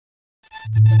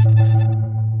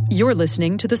You're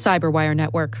listening to the Cyberwire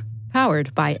Network,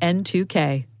 powered by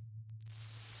N2K.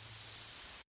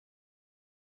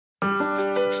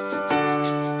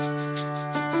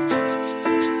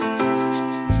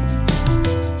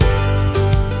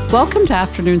 Welcome to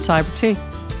Afternoon Cyber Tea,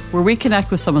 where we connect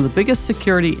with some of the biggest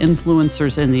security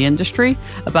influencers in the industry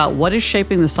about what is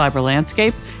shaping the cyber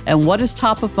landscape and what is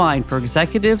top of mind for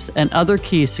executives and other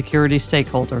key security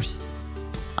stakeholders.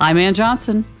 I'm Ann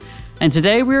Johnson, and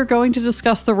today we are going to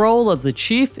discuss the role of the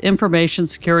Chief Information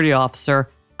Security Officer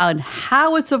and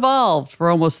how it's evolved for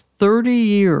almost 30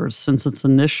 years since its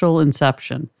initial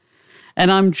inception.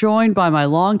 And I'm joined by my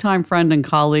longtime friend and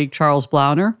colleague, Charles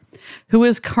Blauner, who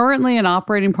is currently an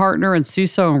operating partner and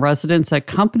CISO in residence at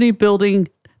company building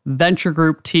venture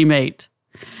group Team8.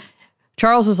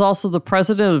 Charles is also the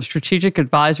president of strategic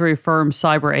advisory firm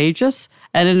CyberAegis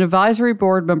and an advisory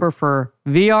board member for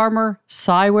vArmor,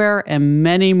 Cyware, and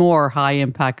many more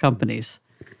high-impact companies.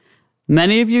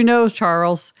 Many of you know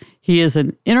Charles. He is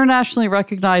an internationally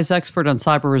recognized expert on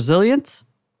cyber resilience,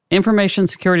 information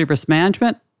security risk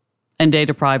management, and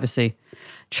data privacy.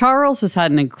 Charles has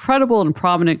had an incredible and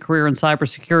prominent career in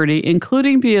cybersecurity,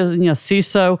 including being a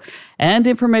CISO and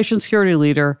information security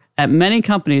leader at many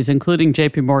companies, including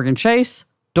JPMorgan Chase,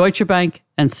 Deutsche Bank,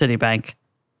 and Citibank.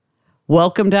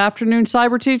 Welcome to Afternoon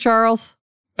Cyber Tea, Charles.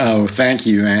 Oh, thank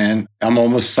you, Ann. I'm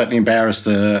almost slightly embarrassed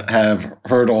to have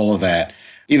heard all of that.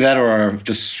 Either that or I'm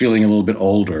just feeling a little bit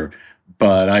older.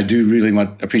 But I do really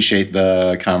appreciate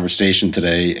the conversation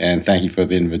today, and thank you for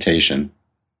the invitation.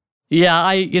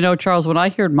 Yeah, Charles, when I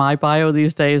hear my bio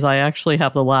these days, I actually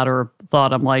have the latter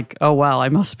thought. I'm like, oh, wow, I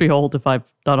must be old if I've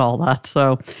done all that.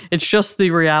 So it's just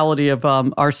the reality of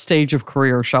our stage of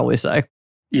career, shall we say.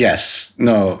 Yes,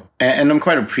 no, and I'm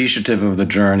quite appreciative of the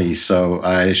journey, so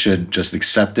I should just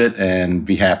accept it and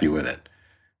be happy with it.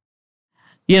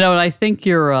 And I think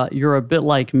you're a bit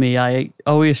like me. I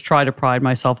always try to pride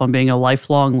myself on being a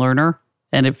lifelong learner,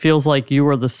 and it feels like you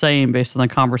are the same based on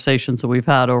the conversations that we've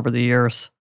had over the years.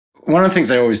 One of the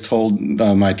things I always told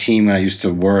my team when I used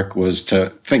to work was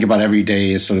to think about every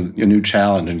day as sort of a new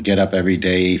challenge and get up every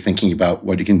day thinking about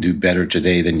what you can do better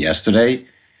today than yesterday.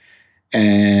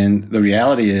 And the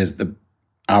reality is that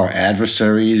our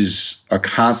adversaries are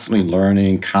constantly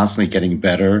learning, constantly getting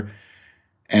better.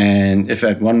 And if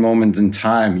at one moment in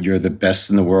time you're the best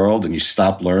in the world and you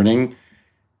stop learning,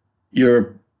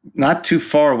 you're not too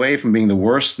far away from being the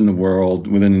worst in the world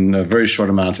within a very short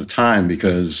amount of time,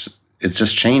 because it's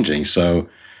just changing. So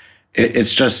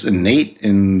it's just innate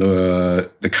in the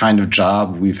kind of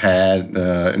job we've had,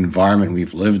 the environment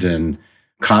we've lived in.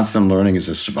 Constant learning is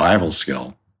a survival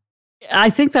skill.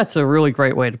 I think that's a really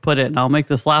great way to put it. And I'll make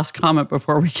this last comment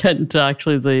before we get into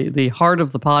actually the heart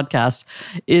of the podcast,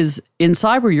 is in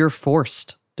cyber, you're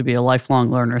forced to be a lifelong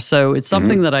learner. So it's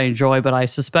something that I enjoy, but I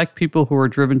suspect people who are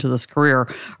driven to this career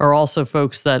are also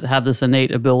folks that have this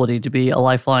innate ability to be a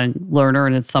lifelong learner,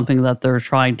 and it's something that they're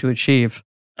trying to achieve.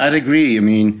 I'd agree. I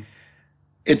mean,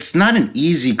 it's not an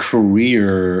easy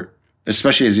career,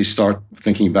 especially as you start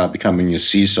thinking about becoming a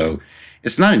CISO.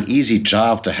 It's not an easy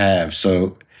job to have.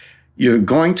 So you're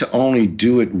going to only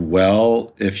do it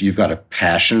well if you've got a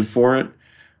passion for it,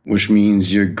 which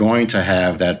means you're going to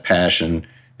have that passion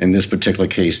in this particular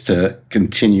case to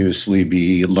continuously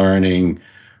be learning.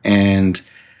 And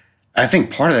I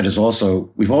think part of that is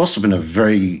also, we've also been a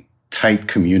very tight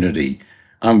community.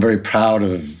 I'm very proud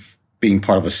of being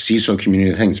part of a CISO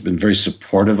community. I think it's been very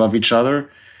supportive of each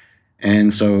other.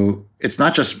 And so it's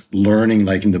not just learning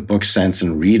like in the book sense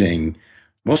and reading,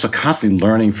 we're also constantly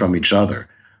learning from each other,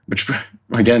 which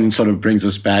again sort of brings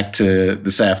us back to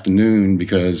this afternoon,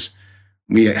 because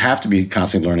we have to be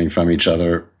constantly learning from each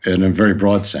other in a very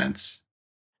broad sense.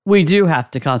 We do have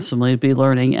to constantly be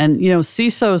learning. And,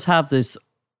 CISOs have this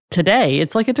today,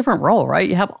 it's like a different role, right?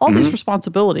 You have all these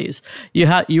responsibilities.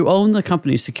 You own the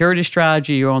company's security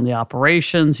strategy, you own the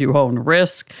operations, you own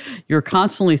risk. You're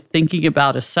constantly thinking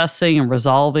about assessing and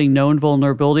resolving known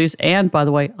vulnerabilities and, by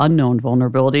the way, unknown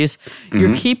vulnerabilities.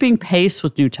 You're keeping pace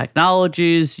with new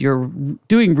technologies. You're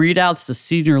doing readouts to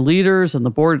senior leaders and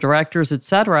the board of directors, et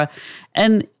cetera.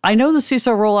 And I know the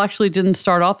CISO role actually didn't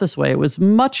start off this way. It was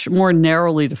much more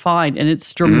narrowly defined, and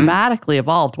it's dramatically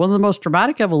evolved. One of the most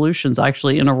dramatic evolutions,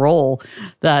 actually, in a role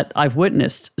that I've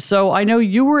witnessed. So I know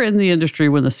you were in the industry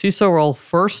when the CISO role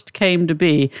first came to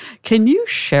be. Can you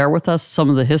share with us some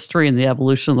of the history and the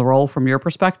evolution of the role from your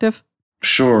perspective?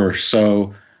 Sure.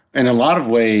 So in a lot of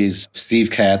ways,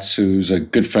 Steve Katz, who's a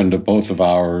good friend of both of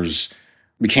ours,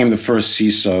 became the first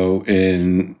CISO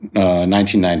in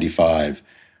 1995.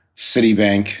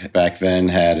 Citibank back then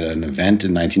had an event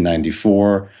in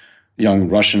 1994. young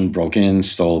Russian broke in,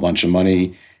 stole a bunch of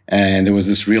money. And there was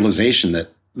this realization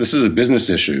that this is a business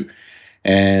issue.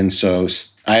 And so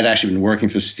I had actually been working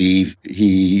for Steve.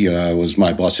 He was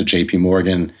my boss at JP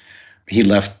Morgan. He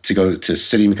left to go to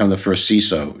Citi and become the first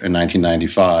CISO in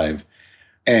 1995.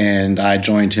 And I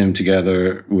joined him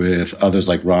together with others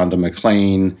like Rhonda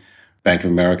McClain, Bank of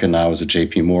America, now I was at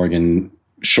JP Morgan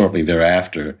shortly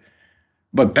thereafter.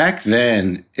 But back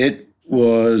then, it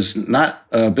was not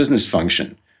a business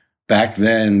function. Back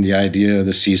then, the idea of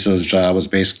the CISO's job was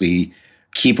basically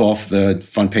keep off the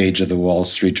front page of the Wall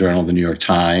Street Journal, the New York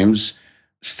Times,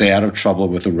 stay out of trouble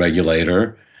with the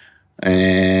regulator.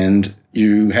 And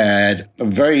you had a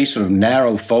very sort of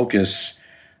narrow focus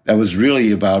that was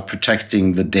really about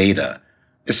protecting the data,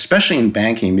 especially in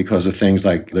banking because of things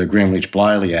like the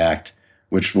Gramm-Leach-Bliley Act,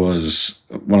 which was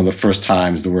one of the first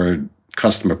times the word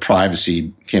customer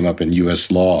privacy came up in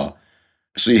U.S. law.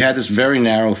 So you had this very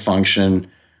narrow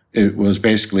function. It was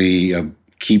basically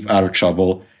keep out of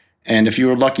trouble. And if you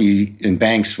were lucky in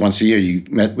banks, once a year, you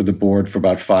met with the board for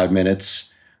about 5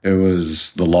 minutes. It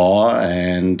was the law,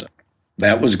 and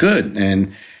that was good.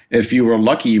 And if you were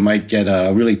lucky, you might get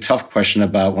a really tough question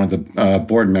about one of the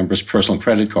board members' personal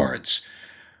credit cards.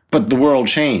 But the world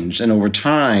changed. And over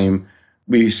time,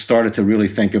 we started to really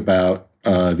think about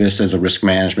this as a risk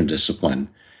management discipline.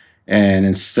 And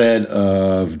instead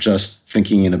of just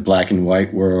thinking in a black and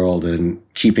white world and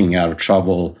keeping out of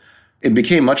trouble, it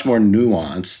became much more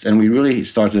nuanced. And we really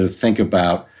started to think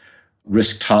about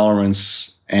risk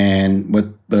tolerance. And what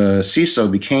the CISO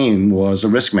became was a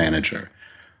risk manager.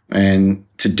 And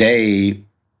today,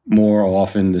 more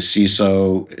often, the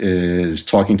CISO is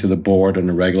talking to the board on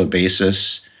a regular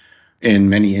basis. In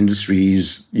many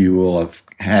industries, you will have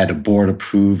had a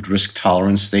board-approved risk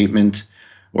tolerance statement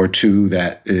or two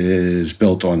that is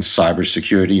built on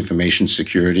cybersecurity, information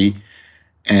security.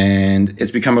 And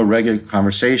it's become a regular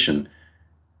conversation.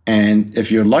 And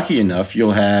if you're lucky enough,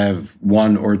 you'll have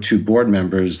one or two board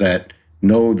members that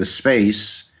know the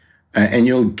space, and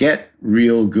you'll get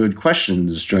real good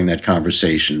questions during that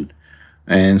conversation.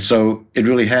 And so it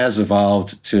really has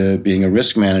evolved to being a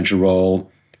risk manager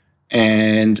role.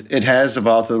 And it has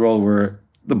evolved to the role where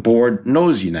the board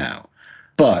knows you now.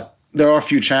 But there are a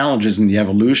few challenges in the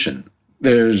evolution.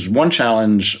 There's one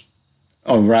challenge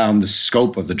around the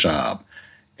scope of the job.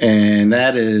 And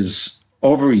that is,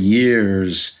 over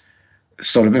years,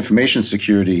 sort of information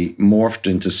security morphed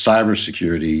into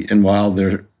cybersecurity. And while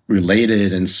they're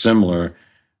related and similar,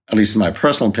 at least in my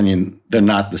personal opinion, they're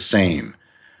not the same.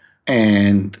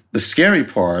 And the scary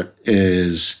part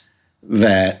is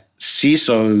that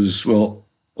CISOs will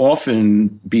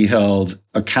often be held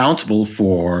accountable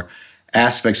for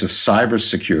aspects of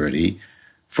cybersecurity.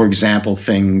 For example,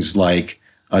 things like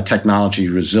technology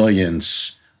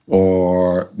resilience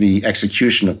or the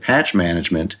execution of patch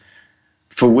management,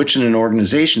 for which in an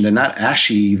organization, they're not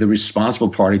actually the responsible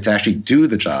party to actually do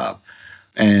the job.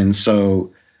 And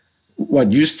so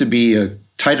what used to be a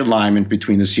tight alignment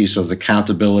between the CISO's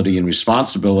accountability and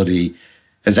responsibility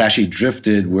has actually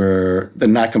drifted where they're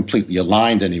not completely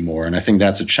aligned anymore. And I think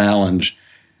that's a challenge.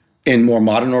 In more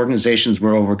modern organizations,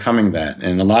 we're overcoming that. And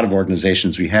in a lot of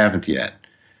organizations, we haven't yet.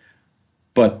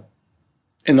 But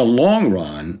in the long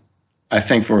run, I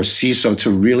think for a CISO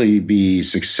to really be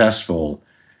successful,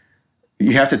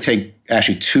 you have to take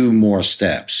actually two more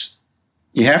steps.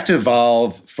 You have to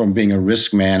evolve from being a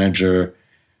risk manager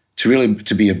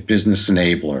to be a business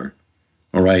enabler,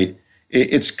 all right?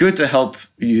 It's good to help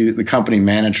the company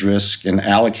manage risk and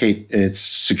allocate its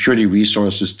security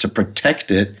resources to protect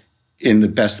it in the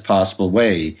best possible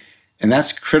way. And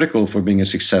that's critical for being a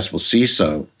successful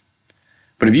CISO.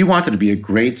 But if you wanted to be a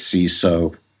great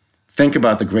CISO, think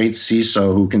about the great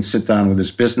CISO who can sit down with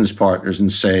his business partners and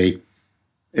say,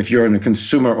 if you're in a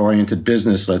consumer-oriented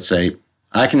business, let's say,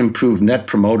 I can improve net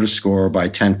promoter score by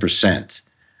 10%.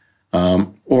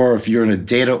 Or if you're in a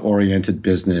data-oriented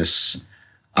business,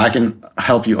 I can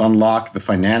help you unlock the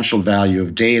financial value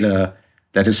of data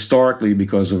that historically,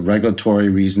 because of regulatory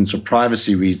reasons or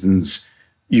privacy reasons,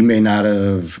 you may not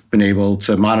have been able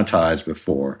to monetize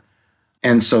before.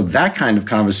 And so that kind of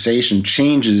conversation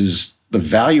changes the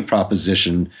value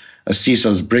proposition a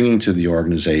CISO is bringing to the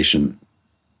organization.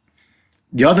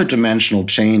 The other dimensional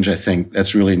change, I think,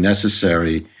 that's really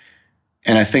necessary,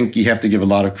 and I think you have to give a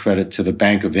lot of credit to the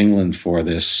Bank of England for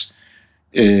this,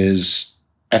 is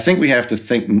I think we have to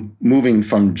think moving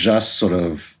from just sort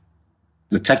of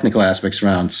the technical aspects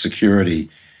around security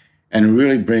and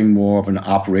really bring more of an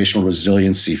operational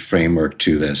resiliency framework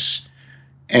to this.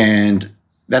 And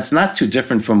that's not too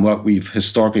different from what we've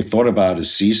historically thought about as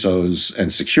CISOs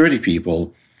and security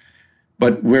people.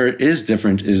 But where it is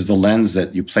different is the lens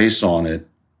that you place on it.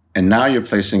 And now you're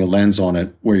placing a lens on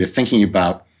it where you're thinking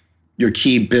about your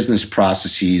key business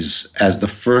processes as the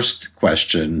first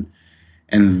question,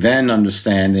 and then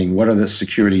understanding what are the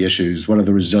security issues, what are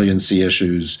the resiliency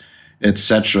issues, et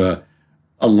cetera,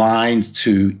 aligned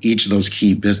to each of those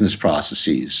key business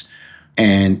processes.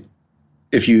 And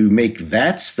if you make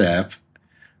that step,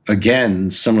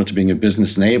 again, similar to being a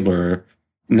business enabler,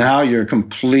 now you're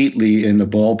completely in the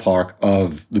ballpark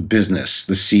of the business,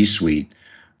 the C-suite.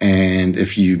 And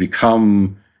if you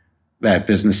become that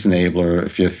business enabler,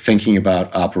 if you're thinking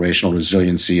about operational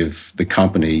resiliency of the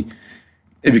company,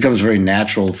 it becomes very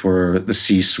natural for the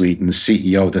C-suite and the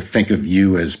CEO to think of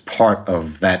you as part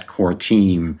of that core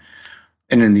team.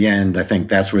 And in the end, I think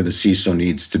that's where the CISO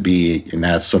needs to be, and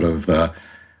that's sort of the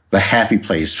happy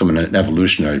place from an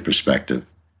evolutionary perspective.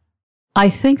 I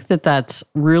think that that's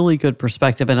really good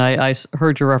perspective. And I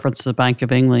heard your reference to the Bank of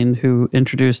England, who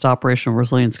introduced operational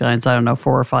resilience guidance,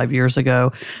 4 or 5 years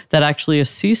ago, that actually a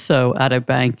CISO at a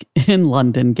bank in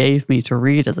London gave me to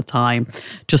read at the time,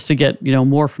 just to get,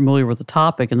 more familiar with the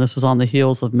topic. And this was on the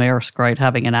heels of Maersk,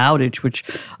 having an outage, which,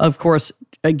 of course,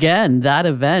 again, that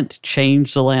event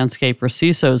changed the landscape for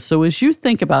CISOs. So as you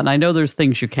think about, and I know there's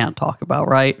things you can't talk about,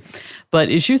 right? But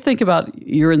as you think about,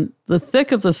 you're in the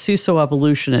thick of the CISO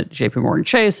evolution at JPMorgan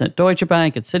Chase, at Deutsche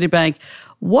Bank, at Citibank.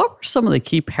 What were some of the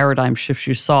key paradigm shifts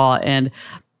you saw? And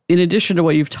in addition to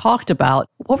what you've talked about,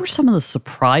 what were some of the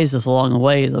surprises along the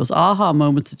way, those aha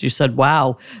moments that you said,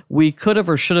 wow, we could have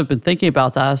or should have been thinking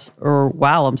about this, or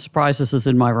wow, I'm surprised this is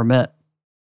in my remit?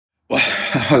 Well,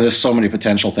 there's so many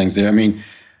potential things there.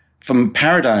 From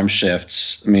paradigm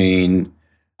shifts,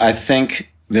 I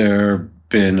think there have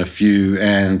been a few,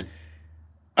 and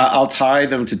I'll tie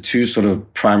them to two sort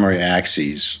of primary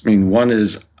axes. One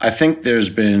is, I think there's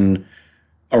been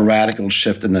a radical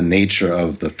shift in the nature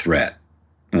of the threat,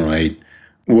 right?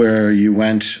 Where you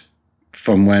went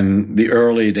from when the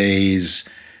early days,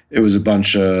 it was a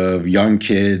bunch of young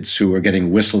kids who were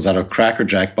getting whistles out of Cracker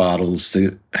Jack bottles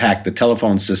to hack the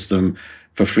telephone system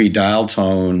for free dial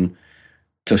tone,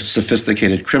 to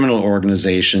sophisticated criminal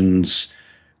organizations,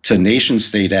 to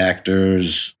nation-state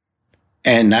actors,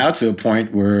 and now to a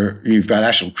point where you've got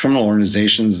actual criminal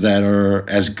organizations that are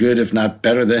as good, if not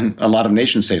better, than a lot of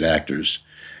nation-state actors.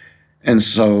 And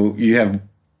so you have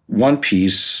one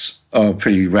piece of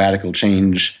pretty radical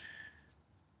change,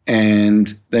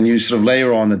 and then you sort of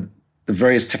layer on the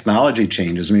various technology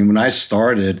changes. When I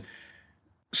started,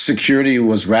 security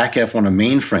was RACF on a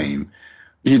mainframe.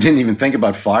 You didn't even think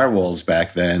about firewalls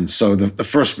back then. So the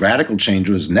first radical change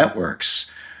was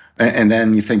networks. And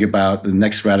then you think about the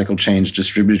next radical change,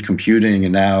 distributed computing,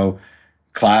 and now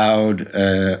cloud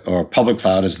or public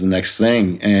cloud is the next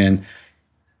thing. And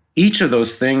each of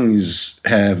those things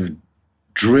have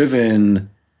driven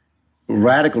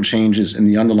radical changes in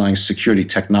the underlying security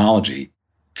technology.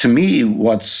 To me,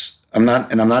 I'm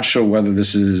not sure whether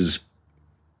this is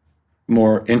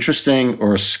more interesting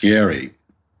or scary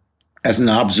as an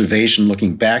observation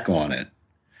looking back on it.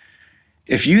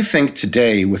 If you think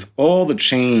today, with all the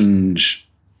change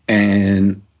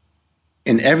and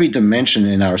in every dimension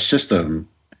in our system,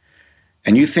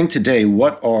 and you think today,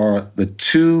 what are the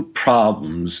two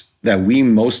problems that we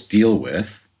most deal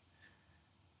with?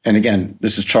 And again,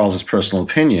 this is Charles's personal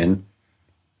opinion.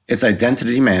 It's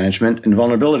identity management and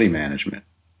vulnerability management.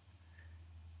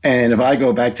 And if I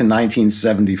go back to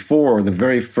 1974, the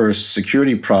very first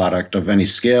security product of any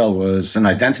scale was an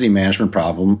identity management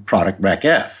product,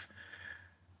 RACF.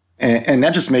 And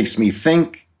that just makes me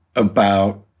think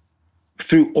about,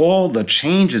 through all the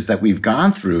changes that we've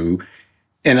gone through,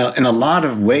 in a lot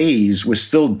of ways, we're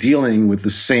still dealing with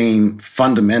the same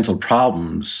fundamental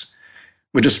problems.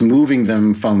 We're just moving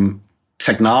them from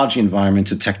technology environment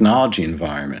to technology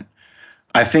environment.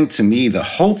 I think, to me, the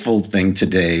hopeful thing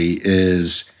today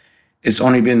is it's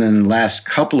only been in the last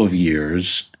couple of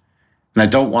years, and I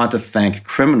don't want to thank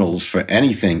criminals for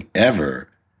anything ever,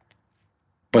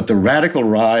 but the radical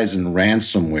rise in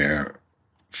ransomware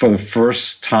for the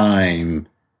first time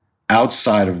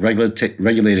outside of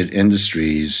regulated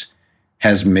industries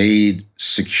has made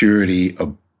security a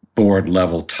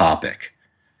board-level topic.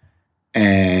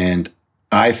 And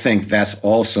I think that's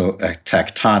also a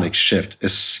tectonic shift,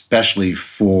 especially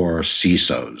for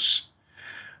CISOs.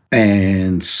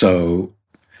 And so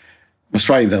it's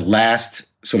probably the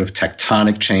last sort of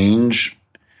tectonic change,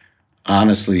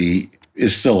 honestly,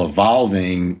 is still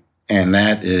evolving, and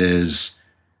that is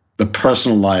the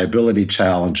personal liability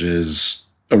challenges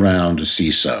around a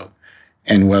CISO,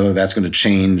 and whether that's going to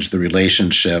change the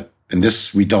relationship, and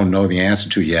this we don't know the answer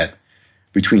to yet,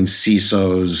 between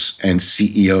CISOs and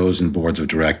CEOs and boards of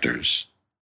directors.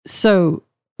 So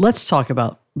let's talk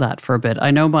about that for a bit.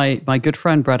 I know my good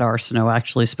friend Brett Arsenault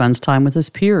actually spends time with his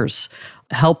peers,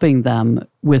 helping them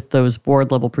with those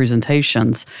board level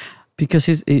presentations because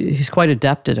he's quite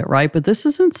adept at it, right? But this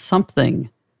isn't something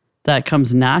that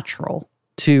comes natural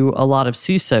to a lot of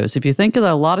CISOs. If you think of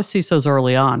that, a lot of CISOs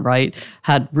early on, right,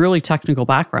 had really technical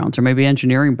backgrounds or maybe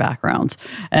engineering backgrounds.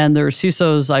 And there are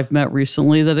CISOs I've met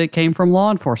recently that it came from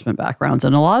law enforcement backgrounds.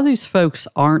 And a lot of these folks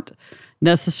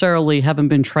haven't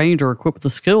been trained or equipped with the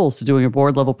skills to doing a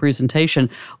board level presentation.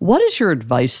 What is your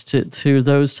advice to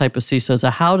those type of CISOs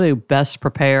of how to best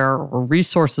prepare or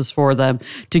resources for them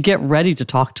to get ready to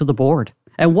talk to the board?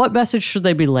 And what message should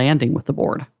they be landing with the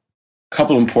board?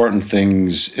 Couple important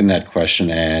things in that question,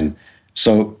 Anne.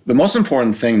 So the most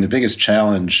important thing, the biggest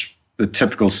challenge the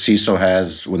typical CISO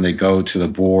has when they go to the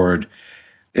board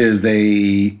is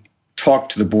they talk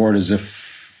to the board as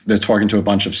if they're talking to a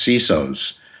bunch of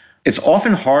CISOs. It's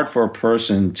often hard for a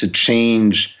person to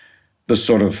change the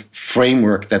sort of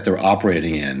framework that they're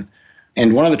operating in.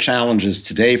 And one of the challenges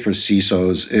today for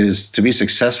CISOs is to be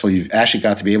successful, you've actually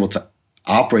got to be able to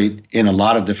operate in a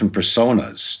lot of different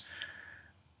personas.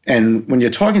 And when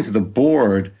you're talking to the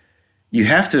board, you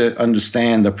have to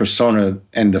understand the persona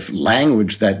and the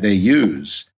language that they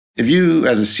use. If you,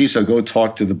 as a CISO, go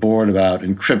talk to the board about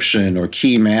encryption or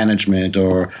key management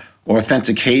or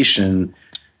authentication,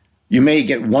 you may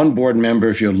get one board member,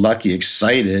 if you're lucky,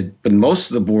 excited, but most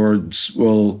of the boards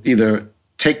will either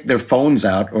take their phones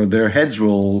out or their heads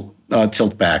will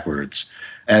tilt backwards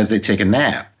as they take a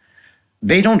nap.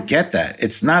 They don't get that.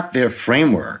 It's not their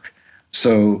framework.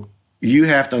 So you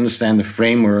have to understand the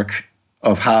framework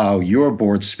of how your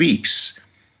board speaks.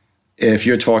 If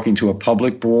you're talking to a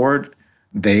public board,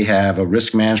 they have a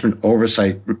risk management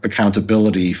oversight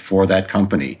accountability for that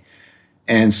company.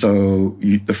 And so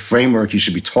the framework you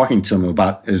should be talking to them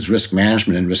about is risk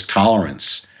management and risk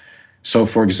tolerance. So,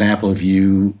 for example, if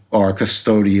you are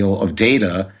custodial of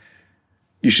data,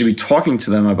 you should be talking to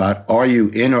them about, are you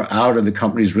in or out of the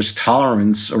company's risk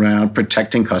tolerance around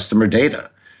protecting customer data?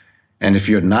 And if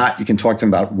you're not, you can talk to them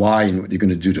about why and what you're going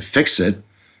to do to fix it.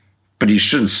 But you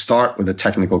shouldn't start with a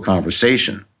technical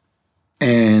conversation.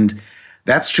 And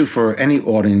that's true for any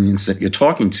audience that you're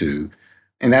talking to.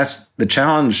 And that's the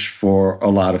challenge for a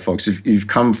lot of folks. If you've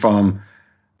come from,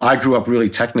 I grew up really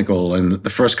technical, and the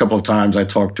first couple of times I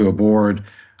talked to a board,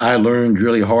 I learned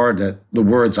really hard that the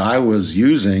words I was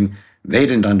using, they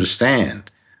didn't understand.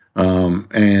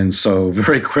 And so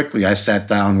very quickly I sat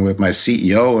down with my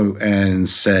CEO and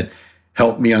said,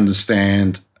 help me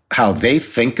understand how they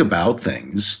think about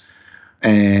things.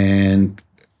 And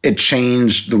it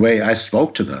changed the way I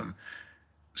spoke to them.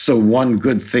 So one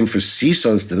good thing for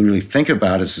CISOs to really think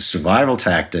about as a survival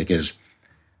tactic is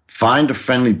find a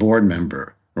friendly board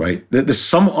member, right? There's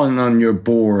someone on your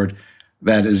board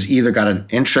that has either got an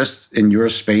interest in your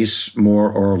space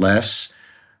more or less.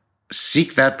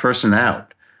 Seek that person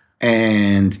out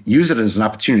and use it as an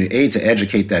opportunity, A, to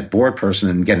educate that board person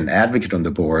and get an advocate on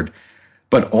the board,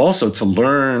 but also to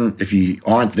learn, if you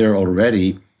aren't there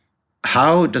already,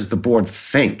 how does the board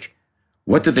think?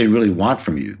 What do they really want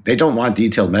from you? They don't want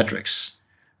detailed metrics.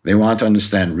 They want to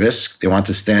understand risk. They want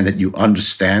to understand that you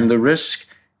understand the risk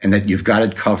and that you've got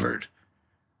it covered.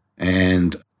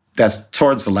 And that's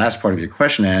towards the last part of your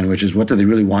question, Anne, which is what do they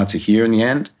really want to hear in the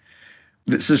end?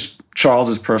 This is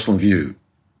Charles's personal view.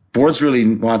 Boards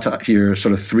really want to hear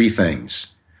sort of three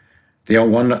things. They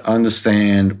want to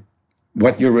understand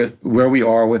where we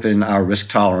are within our risk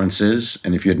tolerances,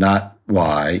 and if you're not,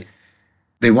 why.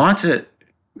 They want to,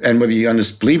 and whether you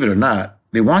believe it or not,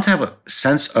 they want to have a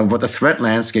sense of what the threat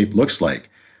landscape looks like.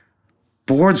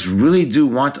 Boards really do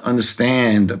want to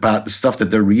understand about the stuff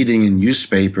that they're reading in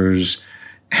newspapers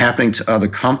happening to other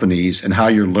companies and how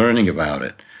you're learning about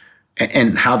it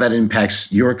and how that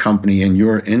impacts your company and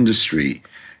your industry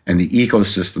and the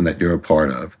ecosystem that you're a part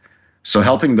of. So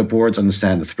helping the boards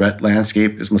understand the threat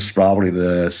landscape is most probably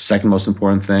the second most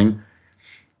important thing.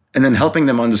 And then helping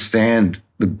them understand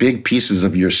the big pieces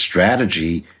of your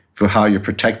strategy for how you're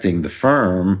protecting the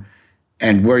firm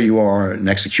and where you are in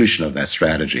execution of that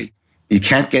strategy. You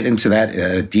can't get into that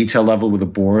at a detail level with a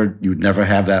board. You would never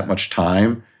have that much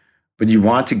time, but you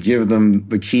want to give them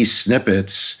the key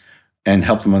snippets and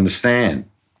help them understand.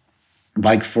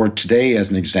 Like for today,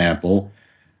 as an example,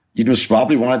 you just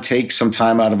probably want to take some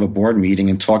time out of a board meeting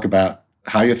and talk about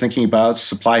how you're thinking about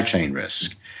supply chain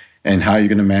risk and how you're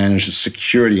going to manage the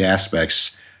security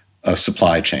aspects of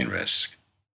supply chain risk.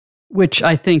 Which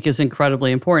I think is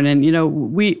incredibly important.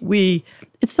 And, we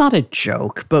it's not a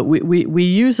joke, but we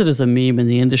use it as a meme in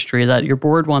the industry that your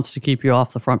board wants to keep you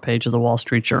off the front page of the Wall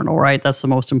Street Journal, right? That's the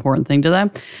most important thing to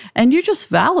them. And you just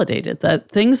validated that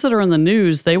things that are in the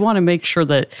news, they want to make sure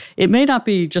that it may not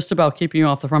be just about keeping you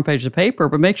off the front page of the paper,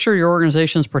 but make sure your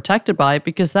organization is protected by it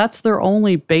because that's their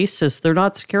only basis. They're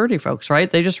not security folks,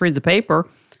 right? They just read the paper.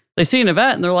 They see an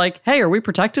event and they're like, hey, are we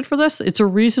protected for this? It's a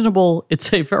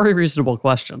very reasonable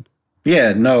question.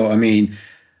 Yeah, no, I mean,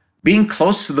 being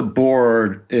close to the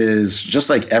board is just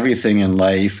like everything in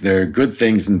life. There are good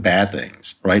things and bad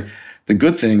things, right? The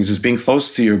good things is being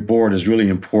close to your board is really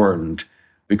important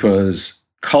because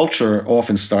culture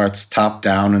often starts top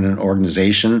down in an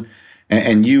organization,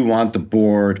 and you want the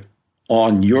board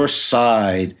on your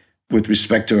side with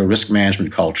respect to a risk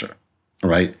management culture,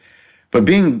 right? But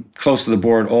being close to the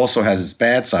board also has its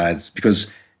bad sides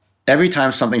because every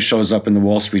time something shows up in the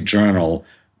Wall Street Journal,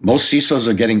 most CISOs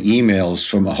are getting emails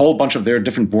from a whole bunch of their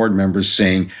different board members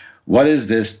saying, what is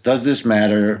this? Does this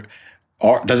matter?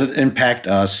 Or does it impact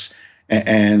us?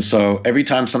 And so every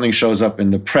time something shows up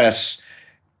in the press,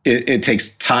 it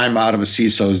takes time out of a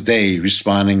CISO's day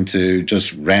responding to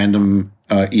just random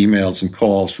emails and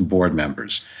calls from board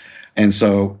members. And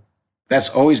so that's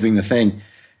always been the thing.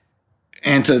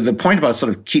 And to the point about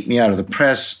sort of keep me out of the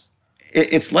press,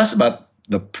 it's less about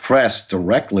the press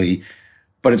directly,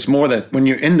 but it's more that when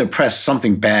you're in the press,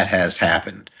 something bad has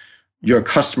happened. Your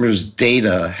customer's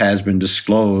data has been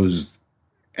disclosed,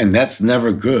 and that's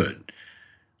never good.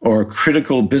 Or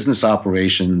critical business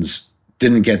operations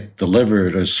didn't get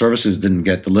delivered, or services didn't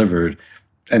get delivered,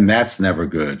 and that's never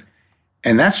good.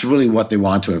 And that's really what they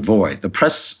want to avoid. The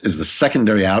press is the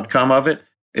secondary outcome of it.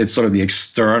 It's sort of the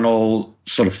external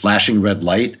sort of flashing red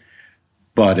light,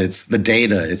 but it's the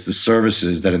data, it's the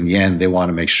services that in the end they want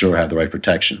to make sure have the right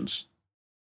protections.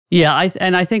 Yeah,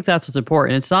 I think that's what's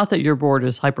important. It's not that your board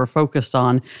is hyper-focused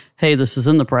on, hey, this is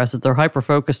in the press. That they're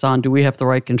hyper-focused on, do we have the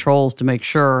right controls to make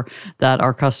sure that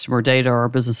our customer data or our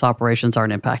business operations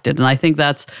aren't impacted? And I think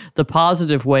that's the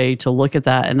positive way to look at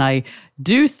that. And I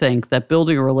do think that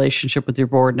building a relationship with your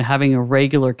board and having a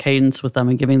regular cadence with them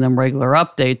and giving them regular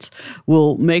updates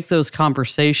will make those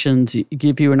conversations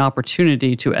give you an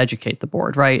opportunity to educate the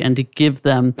board, right? And to give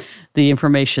them the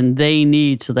information they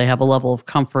need so they have a level of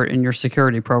comfort in your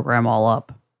security program all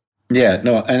up. Yeah,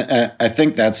 no, and I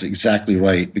think that's exactly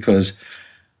right because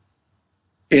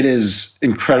it is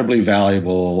incredibly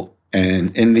valuable.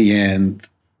 And in the end,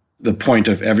 the point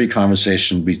of every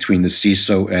conversation between the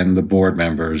CISO and the board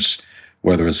members,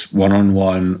 whether it's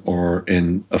one-on-one or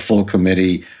in a full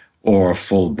committee or a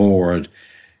full board,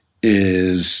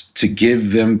 is to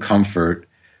give them comfort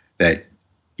that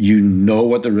you know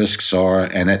what the risks are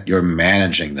and that you're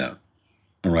managing them,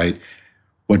 all right?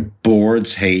 What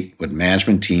boards hate, what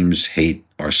management teams hate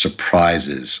are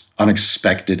surprises,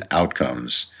 unexpected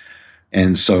outcomes.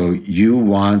 And so you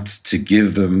want to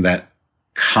give them that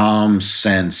calm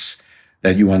sense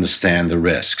that you understand the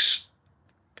risks.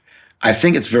 I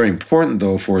think it's very important,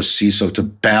 though, for a CISO to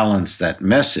balance that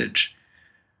message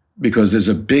because there's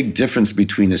a big difference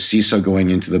between a CISO going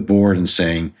into the board and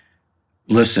saying,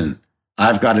 listen,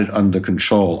 I've got it under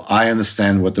control. I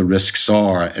understand what the risks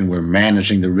are, and we're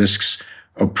managing the risks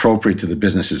appropriate to the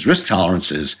business's risk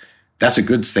tolerances. That's a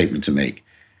good statement to make.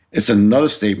 It's another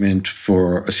statement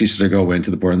for a CISO to go into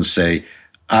the board and say,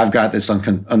 I've got this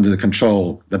under the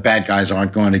control. The bad guys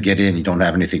aren't going to get in. You don't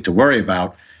have anything to worry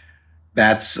about.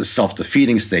 That's a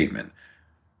self-defeating statement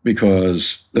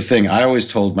because the thing I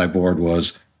always told my board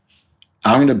was,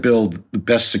 I'm going to build the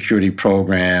best security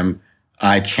program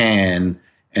I can,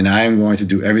 and I am going to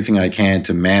do everything I can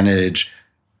to manage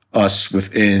us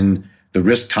within the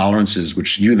risk tolerances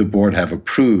which you, the board, have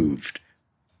approved.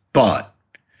 But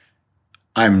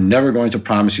I'm never going to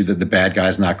promise you that the bad guy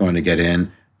is not going to get in.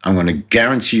 I'm going to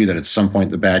guarantee you that at some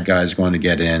point the bad guy is going to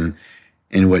get in.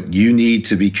 And what you need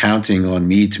to be counting on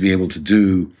me to be able to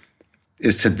do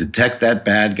is to detect that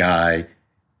bad guy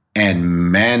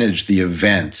and manage the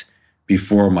event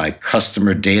before my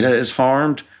customer data is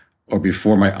harmed or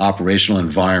before my operational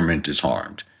environment is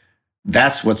harmed.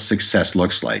 That's what success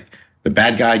looks like. The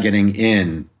bad guy getting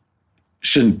in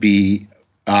shouldn't be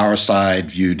our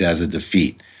side viewed as a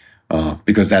defeat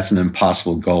because that's an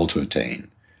impossible goal to attain.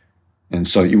 And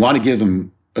so you want to give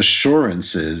them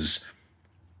assurances,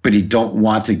 but you don't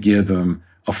want to give them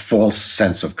a false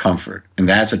sense of comfort. And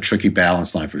that's a tricky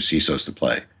balance line for CISOs to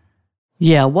play.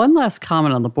 Yeah, one last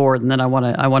comment on the board, and then I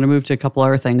want to move to a couple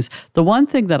other things. The one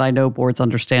thing that I know boards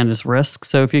understand is risk.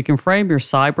 So if you can frame your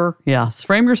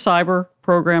cyber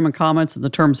program and comments in the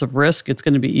terms of risk, it's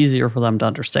going to be easier for them to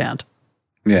understand.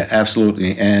 Yeah,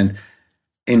 absolutely. And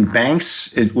In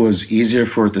banks, it was easier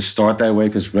for it to start that way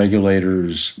because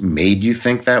regulators made you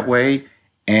think that way,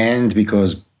 and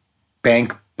because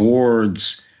bank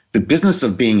boards, the business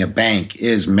of being a bank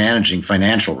is managing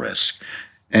financial risk.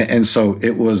 And so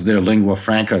it was their lingua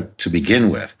franca to begin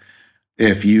with.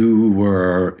 If you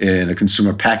were in a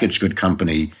consumer packaged good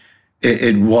company,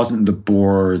 it wasn't the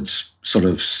board's sort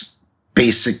of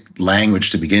basic language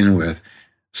to begin with.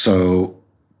 So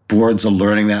boards are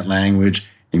learning that language,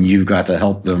 and you've got to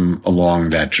help them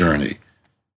along that journey.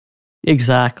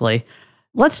 Exactly.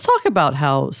 Let's talk about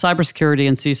how cybersecurity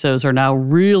and CISOs are now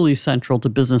really central to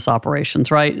business operations,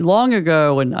 right? Long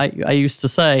ago, and I used to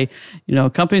say,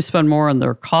 companies spend more on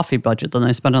their coffee budget than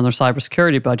they spend on their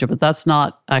cybersecurity budget, but that's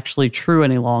not actually true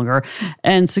any longer.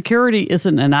 And security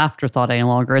isn't an afterthought any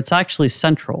longer. It's actually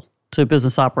central to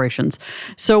business operations.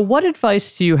 So what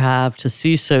advice do you have to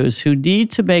CISOs who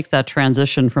need to make that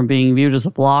transition from being viewed as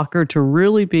a blocker to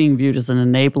really being viewed as an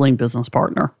enabling business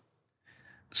partner?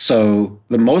 So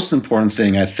the most important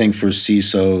thing, I think, for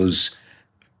CISOs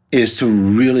is to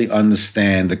really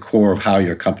understand the core of how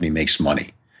your company makes money.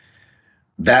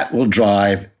 That will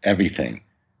drive everything.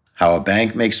 How a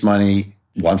bank makes money.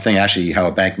 One thing, actually, how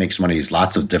a bank makes money is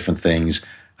lots of different things.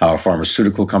 How a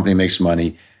pharmaceutical company makes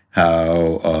money,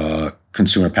 how a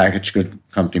consumer packaged good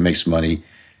company makes money.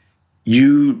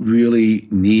 You really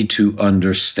need to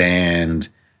understand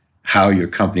how your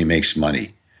company makes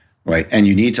money, right? And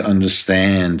you need to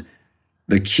understand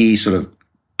the key sort of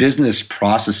business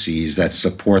processes that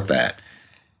support that.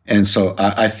 And so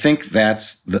I think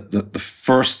that's the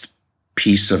first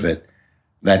piece of it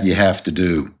that you have to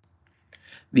do.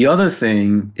 The other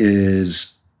thing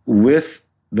is, with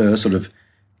the sort of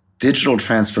digital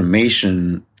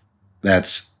transformation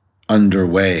that's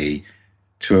underway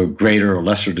to a greater or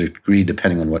lesser degree,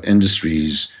 depending on what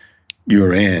industries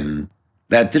you're in,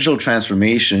 that digital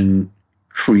transformation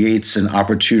creates an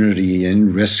opportunity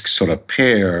and risk sort of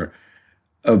pair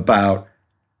about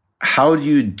how do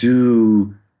you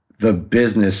do the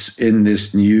business in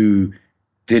this new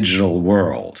digital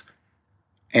world?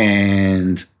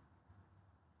 And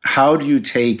how do you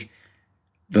take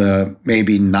the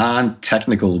maybe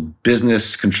non-technical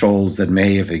business controls that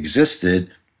may have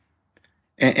existed,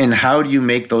 and how do you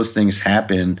make those things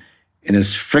happen in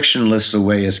as frictionless a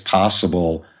way as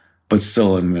possible, but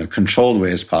still in a controlled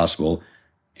way as possible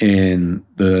in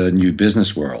the new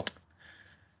business world?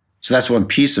 So that's one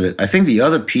piece of it. I think the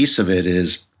other piece of it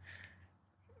is,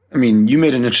 you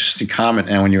made an interesting comment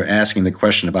now when you were asking the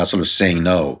question about sort of saying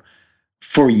no.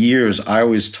 For years, I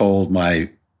always told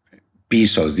my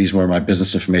BISOs, these were my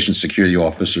business information security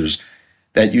officers,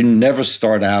 that you never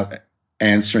start out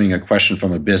answering a question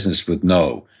from a business with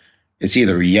no. It's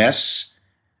either yes,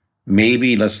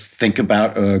 maybe let's think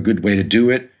about a good way to do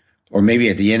it, or maybe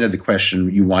at the end of the question,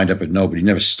 you wind up at no, but you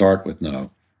never start with no.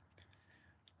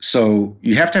 So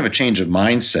you have to have a change of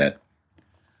mindset,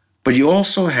 but you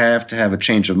also have to have a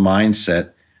change of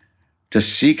mindset to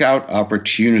seek out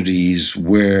opportunities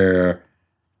where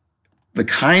the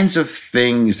kinds of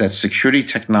things that security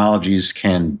technologies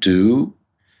can do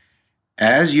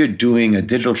as you're doing a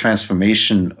digital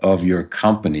transformation of your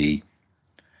company,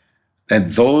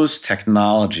 that those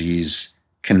technologies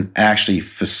can actually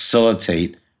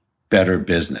facilitate better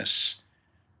business.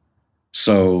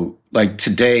 So, like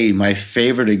today, my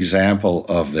favorite example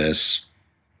of this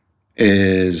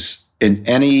is in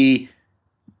any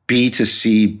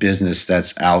B2C business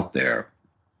that's out there,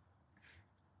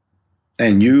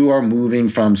 and you are moving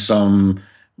from some,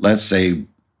 let's say,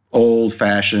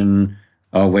 old-fashioned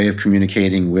way of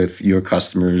communicating with your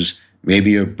customers,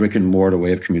 maybe a brick and mortar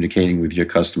way of communicating with your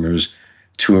customers,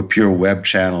 to a pure web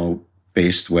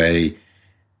channel-based way.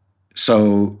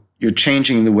 So you're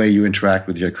changing the way you interact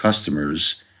with your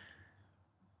customers,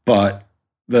 but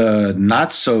the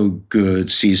not-so-good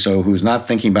CISO who's not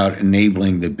thinking about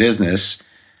enabling the business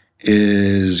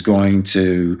is going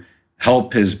to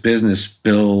help his business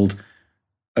build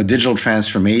a digital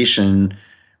transformation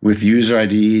with user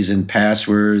IDs and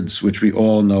passwords, which we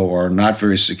all know are not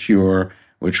very secure,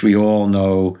 which we all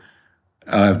know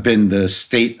have been the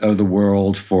state of the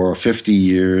world for 50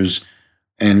 years.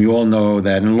 And we all know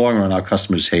that in the long run, our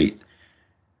customers hate.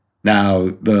 Now,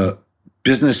 the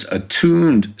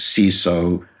business-attuned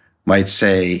CISO might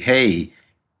say, hey,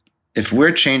 if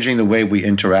we're changing the way we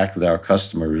interact with our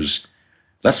customers,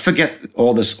 let's forget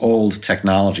all this old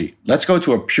technology. Let's go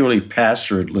to a purely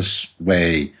passwordless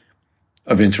way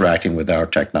of interacting with our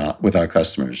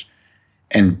customers.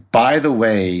 And by the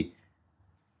way,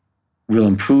 we'll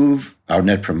improve our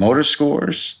net promoter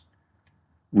scores.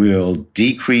 We'll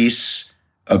decrease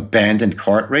abandoned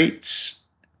cart rates.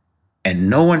 and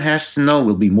no one has to know.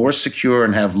 We'll be more secure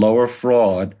and have lower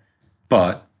fraud,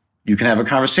 but you can have a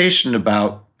conversation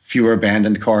about fewer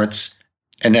abandoned carts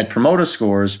and net promoter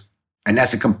scores, and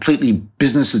that's a completely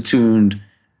business-attuned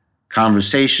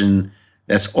conversation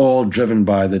that's all driven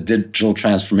by the digital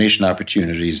transformation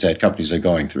opportunities that companies are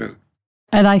going through.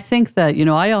 And I think that,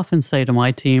 I often say to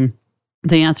my team,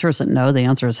 the answer isn't no, the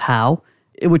answer is how,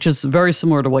 which is very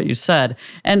similar to what you said.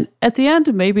 And at the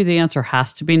end, maybe the answer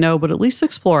has to be no, but at least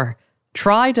explore.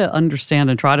 Try to understand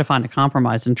and try to find a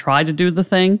compromise and try to do the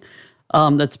thing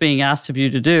that's being asked of you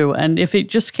to do. And if it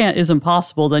just isn't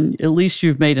possible, then at least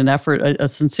you've made an effort, a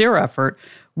sincere effort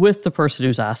with the person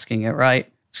who's asking it, right?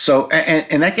 So,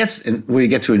 and that gets, we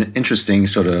get to an interesting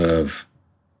sort of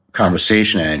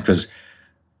conversation, Anne, because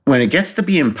when it gets to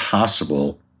be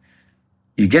impossible,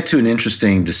 you get to an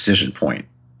interesting decision point.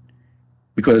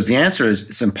 Because the answer is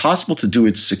it's impossible to do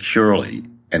it securely.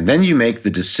 And then you make the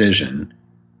decision,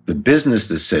 the business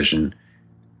decision,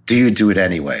 do you do it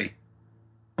anyway?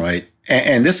 Right?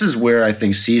 And this is where I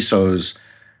think CISOs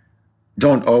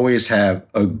don't always have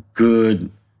a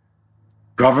good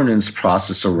governance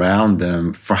process around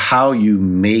them for how you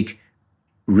make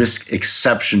risk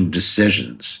exception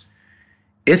decisions.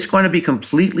 It's going to be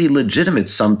completely legitimate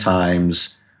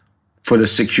sometimes for the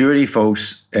security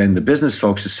folks and the business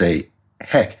folks to say,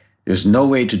 heck, there's no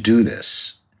way to do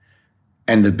this.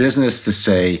 And the business to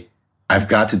say, I've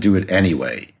got to do it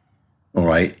anyway. All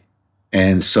right.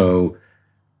 And so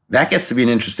that gets to be an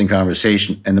interesting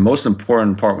conversation. And the most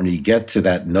important part when you get to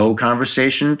that no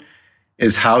conversation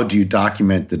is how do you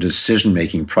document the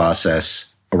decision-making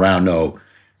process around no?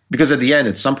 Because at the end,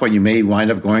 at some point, you may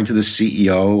wind up going to the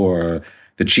CEO or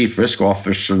the chief risk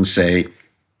officer and say,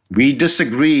 we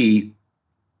disagree.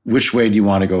 Which way do you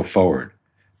want to go forward?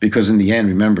 Because in the end,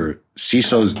 remember,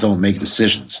 CISOs don't make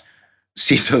decisions.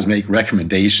 CISOs make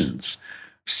recommendations.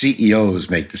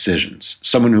 CEOs make decisions.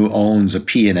 Someone who owns a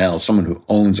P&L, someone who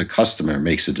owns a customer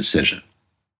makes a decision.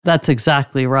 That's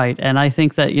exactly right. And I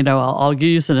think that, I'll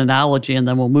use an analogy and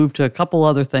then we'll move to a couple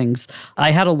other things. I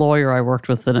had a lawyer I worked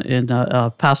with in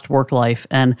a past work life.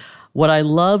 And what I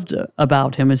loved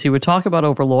about him is he would talk about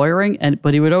over-lawyering,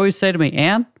 but he would always say to me,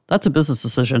 Anne, that's a business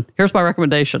decision. Here's my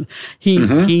recommendation.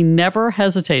 He never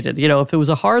hesitated. If it was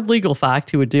a hard legal fact,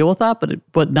 he would deal with that.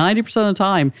 But 90% of the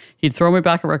time, he'd throw me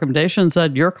back a recommendation and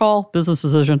said, your call, business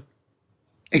decision.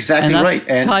 Exactly and right.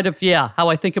 And kind of, how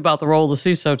I think about the role of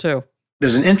the CISO too.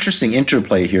 There's an interesting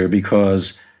interplay here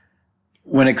because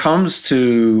when it comes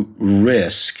to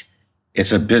risk,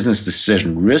 it's a business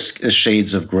decision. Risk is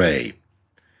shades of gray.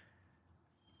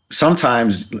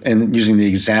 Sometimes, and using the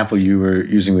example you were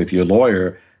using with your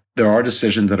lawyer, there are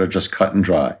decisions that are just cut and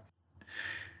dry.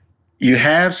 You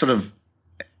have sort of,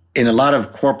 in a lot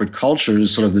of corporate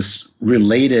cultures, sort of this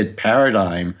related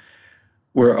paradigm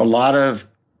where a lot of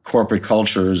corporate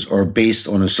cultures are based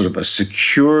on a sort of a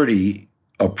security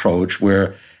approach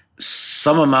where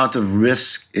some amount of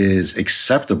risk is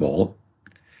acceptable.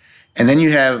 And then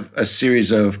you have a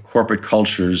series of corporate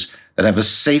cultures that have a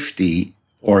safety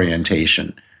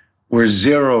orientation where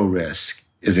zero risk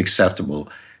is acceptable.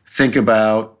 Think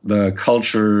about the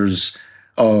cultures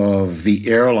of the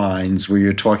airlines where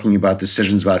you're talking about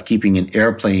decisions about keeping an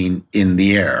airplane in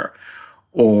the air,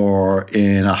 or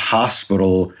in a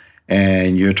hospital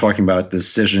and you're talking about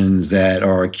decisions that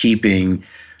are keeping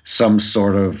some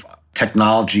sort of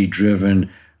technology-driven,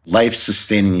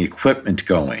 life-sustaining equipment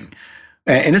going.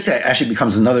 And this actually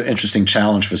becomes another interesting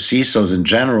challenge for CISOs in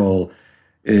general,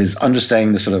 is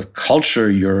understanding the sort of culture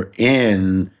you're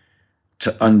in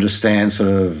to understand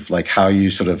sort of like how you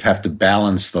sort of have to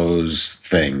balance those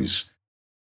things.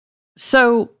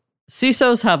 So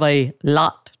CISOs have a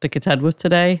lot to contend with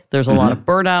today. There's a lot of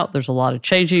burnout. There's a lot of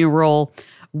changing a role.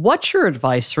 What's your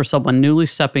advice for someone newly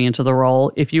stepping into the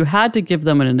role? If you had to give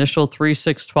them an initial 3,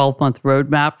 6, 12-month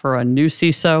roadmap for a new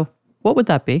CISO, what would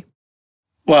that be?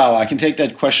 Well, I can take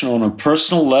that question on a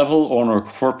personal level or on a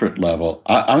corporate level.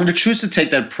 I'm going to choose to take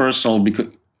that personal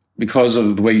because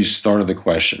of the way you started the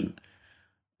question.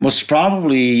 Most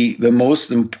probably the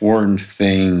most important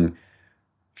thing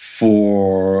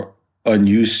for a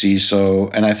new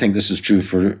CISO, and I think this is true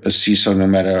for a CISO no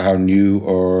matter how new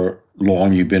or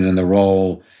long you've been in the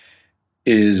role,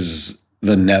 is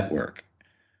the network.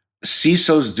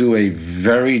 CISOs do a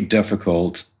very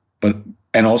difficult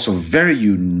and also very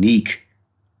unique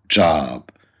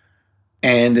job.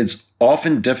 And it's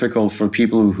often difficult for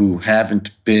people who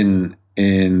haven't been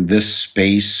in this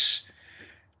space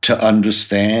to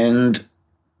understand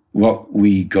what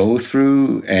we go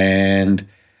through. And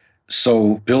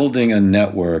so building a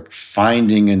network,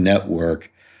 finding a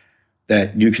network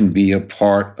that you can be a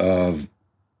part of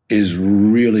is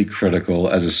really critical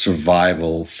as a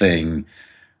survival thing,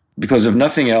 because if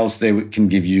nothing else, they can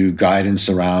give you guidance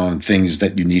around things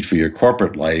that you need for your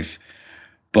corporate life.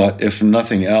 But if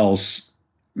nothing else,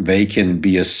 they can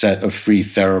be a set of free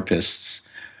therapists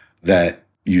that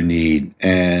you need.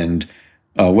 And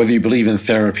whether you believe in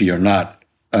therapy or not,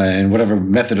 and whatever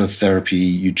method of therapy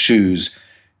you choose,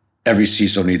 every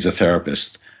CISO needs a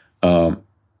therapist.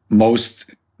 Most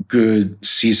good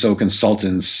CISO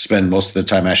consultants spend most of their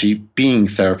time actually being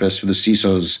therapists for the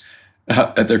CISOs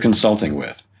that they're consulting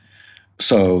with.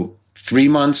 So 3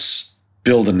 months,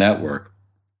 build a network.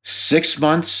 6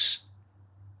 months,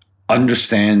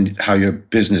 understand how your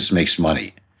business makes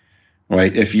money,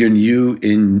 right? If you're new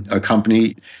in a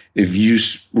company, if you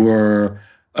were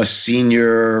a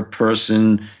senior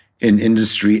person in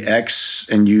industry X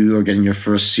and you are getting your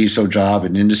first CISO job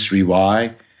in industry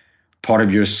Y, part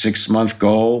of your 6-month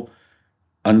goal,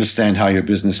 understand how your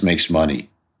business makes money.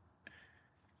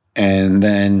 And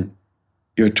then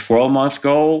your 12-month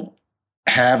goal,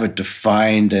 have a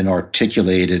defined and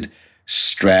articulated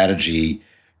strategy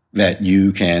that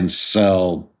you can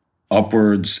sell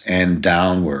upwards and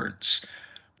downwards.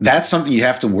 That's something you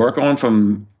have to work on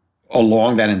from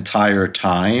along that entire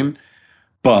time,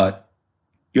 but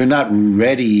you're not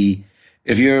ready.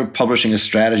 If you're publishing a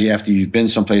strategy after you've been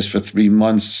someplace for 3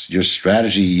 months, your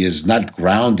strategy is not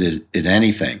grounded in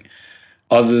anything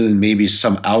other than maybe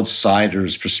some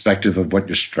outsider's perspective of what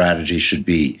your strategy should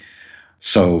be.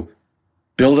 So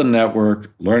build a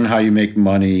network, learn how you make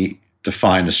money,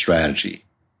 define a strategy.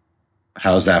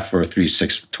 How's that for 3,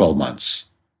 6, 12 months?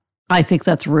 I think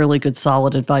that's really good,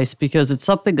 solid advice, because it's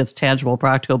something that's tangible,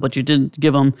 practical, but you didn't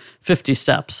give them 50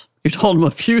 steps. You told them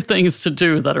a few things to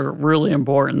do that are really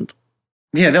important.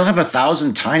 Yeah, they'll have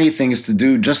 1,000 tiny things to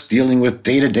do just dealing with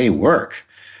day-to-day work.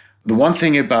 The one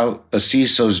thing about a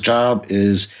CISO's job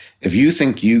is if you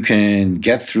think you can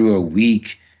get through a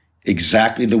week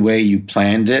exactly the way you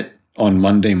planned it on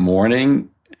Monday morning,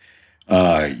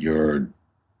 you're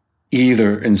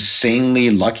either insanely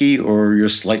lucky or you're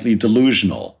slightly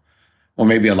delusional, or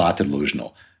maybe a lot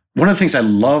delusional. One of the things I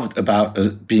loved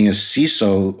about being a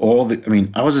CISO,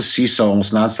 I was a CISO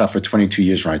almost nonstop for 22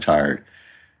 years when I retired.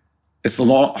 It's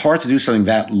hard to do something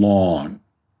that long,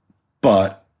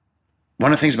 but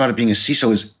one of the things about it being a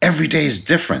CISO is every day is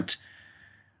different.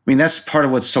 I mean, that's part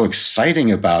of what's so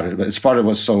exciting about it, but it's part of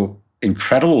what's so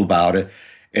incredible about it.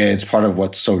 It's part of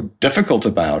what's so difficult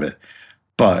about it.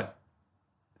 But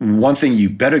one thing you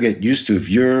better get used to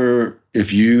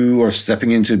if you are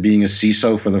stepping into being a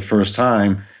CISO for the first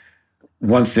time,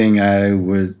 one thing I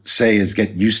would say is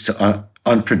get used to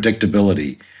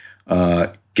unpredictability.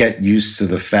 Get used to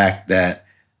the fact that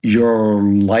your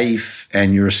life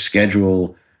and your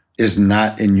schedule is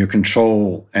not in your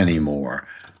control anymore.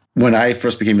 When I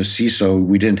first became a CISO,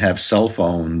 we didn't have cell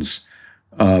phones.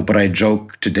 But I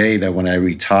joke today that when I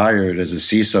retired as a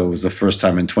CISO, it was the first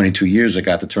time in 22 years I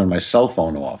got to turn my cell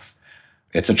phone off.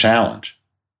 It's a challenge.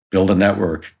 Build a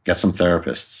network, get some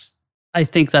therapists. I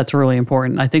think that's really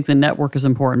important. I think the network is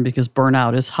important because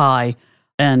burnout is high,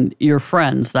 and your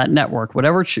friends, that network,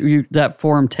 whatever that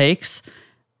forum takes,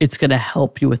 it's going to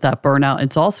help you with that burnout.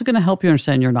 It's also going to help you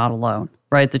understand you're not alone,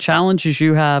 right? The challenges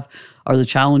you have are the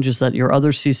challenges that your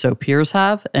other CISO peers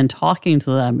have, and talking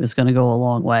to them is going to go a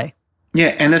long way.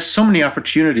 Yeah, and there's so many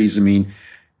opportunities. I mean,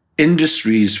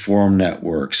 industries form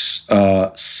networks,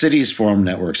 cities form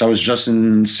networks. I was just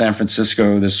in San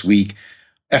Francisco this week.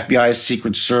 FBI's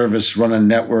Secret Service run a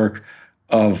network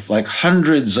of like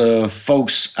hundreds of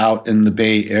folks out in the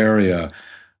Bay Area.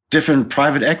 Different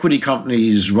private equity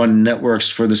companies run networks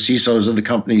for the CISOs of the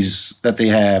companies that they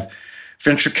have.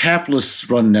 Venture capitalists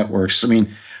run networks. I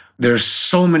mean, there's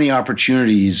so many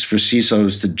opportunities for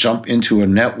CISOs to jump into a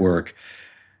network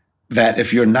that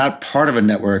if you're not part of a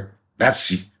network,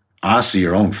 that's honestly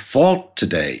your own fault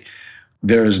today.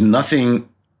 There is nothing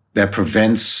that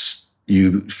prevents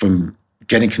you from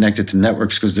getting connected to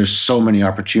networks because there's so many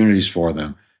opportunities for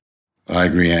them. I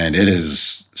agree, Ann. It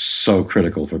is so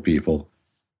critical for people.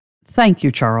 Thank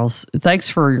you, Charles. Thanks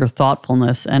for your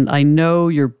thoughtfulness. And I know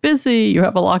you're busy, you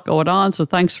have a lot going on, so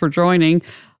thanks for joining.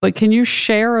 But can you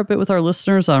share a bit with our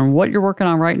listeners on what you're working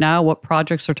on right now? What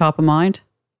projects are top of mind?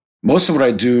 Most of what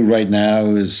I do right now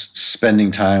is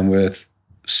spending time with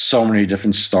so many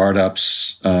different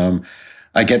startups.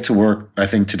 I get to work, I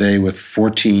think, today with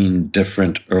 14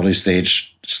 different early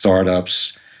stage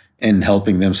startups and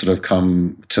helping them sort of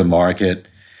come to market.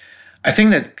 I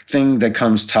think that thing that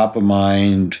comes top of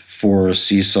mind for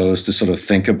CISOs to sort of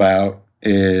think about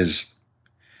is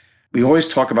we always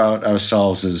talk about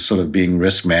ourselves as sort of being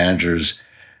risk managers,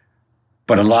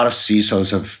 but a lot of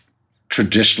CISOs have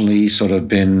traditionally sort of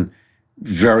been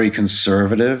very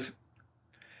conservative.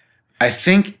 I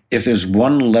think if there's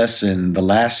one lesson the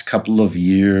last couple of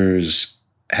years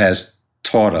has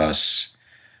taught us,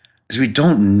 is we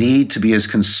don't need to be as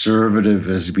conservative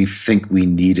as we think we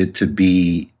need it to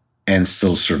be and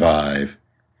still survive.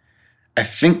 I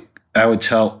think I would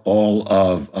tell all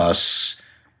of us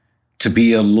to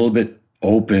be a little bit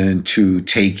open to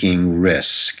taking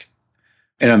risk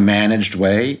in a managed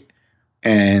way.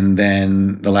 And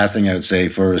then the last thing I would say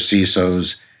for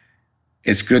CISOs,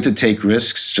 it's good to take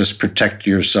risks, just protect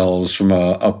yourselves from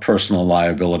a personal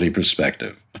liability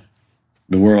perspective.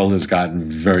 The world has gotten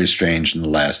very strange in the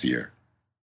last year.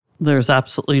 There's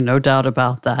absolutely no doubt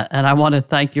about that. And I want to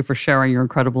thank you for sharing your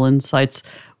incredible insights.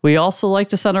 We also like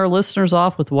to send our listeners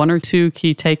off with one or two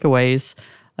key takeaways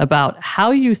about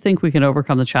how you think we can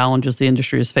overcome the challenges the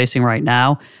industry is facing right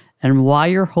now and why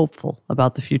you're hopeful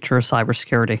about the future of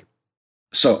cybersecurity.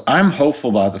 So I'm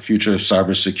hopeful about the future of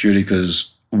cybersecurity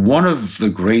because one of the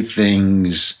great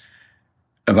things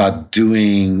about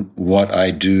doing what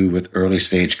I do with early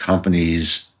stage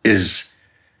companies is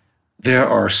there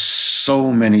are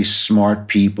so many smart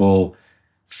people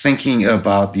thinking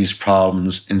about these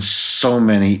problems in so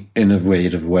many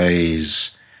innovative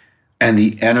ways. And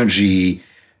the energy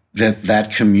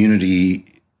that community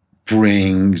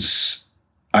brings,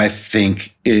 I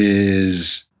think,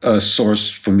 is a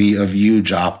source for me of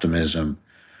huge optimism.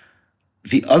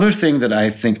 The other thing that I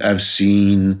think I've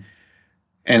seen,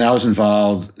 and I was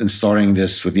involved in starting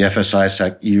this with the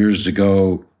FSISAC years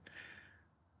ago,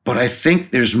 but I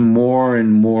think there's more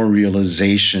and more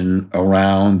realization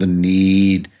around the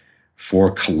need for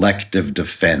collective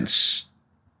defense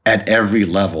at every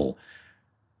level,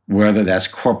 whether that's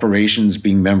corporations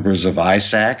being members of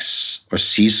ISACs or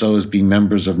CISOs being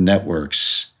members of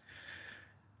networks.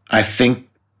 I think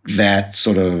that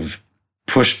sort of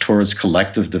push towards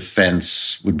collective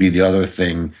defense would be the other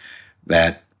thing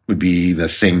that would be the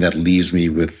thing that leaves me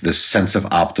with this sense of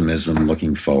optimism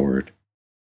looking forward.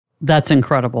 That's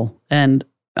incredible. And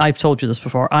I've told you this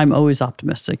before, I'm always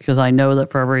optimistic because I know that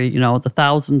for every, the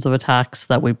thousands of attacks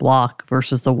that we block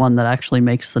versus the one that actually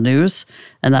makes the news,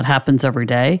 and that happens every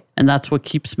day, and that's what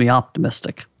keeps me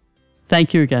optimistic.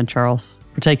 Thank you again, Charles,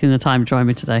 for taking the time to join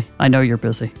me today. I know you're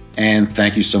busy. And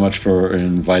thank you so much for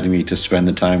inviting me to spend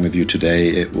the time with you today.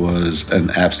 It was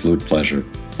an absolute pleasure.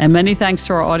 And many thanks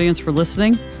to our audience for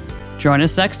listening. Join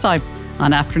us next time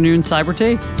on Afternoon Cyber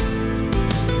Tea.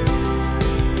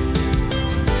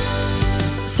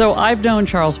 So I've known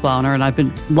Charles Blauner, and I've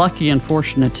been lucky and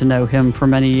fortunate to know him for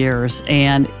many years,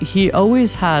 and he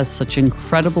always has such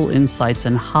incredible insights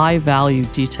and high-value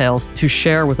details to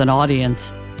share with an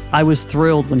audience. I was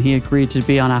thrilled when he agreed to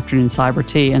be on Afternoon Cyber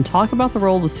Tea and talk about the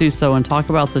role of the CISO and talk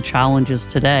about the challenges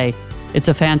today. It's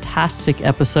a fantastic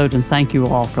episode, and thank you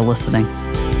all for listening.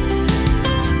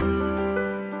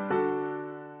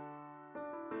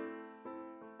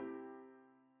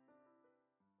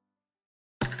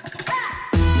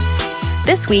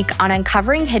 This week on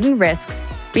Uncovering Hidden Risks,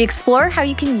 we explore how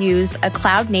you can use a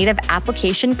cloud-native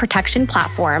application protection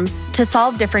platform to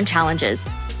solve different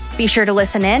challenges. Be sure to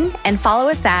listen in and follow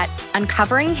us at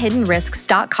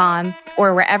uncoveringhiddenrisks.com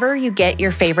or wherever you get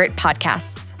your favorite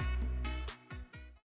podcasts.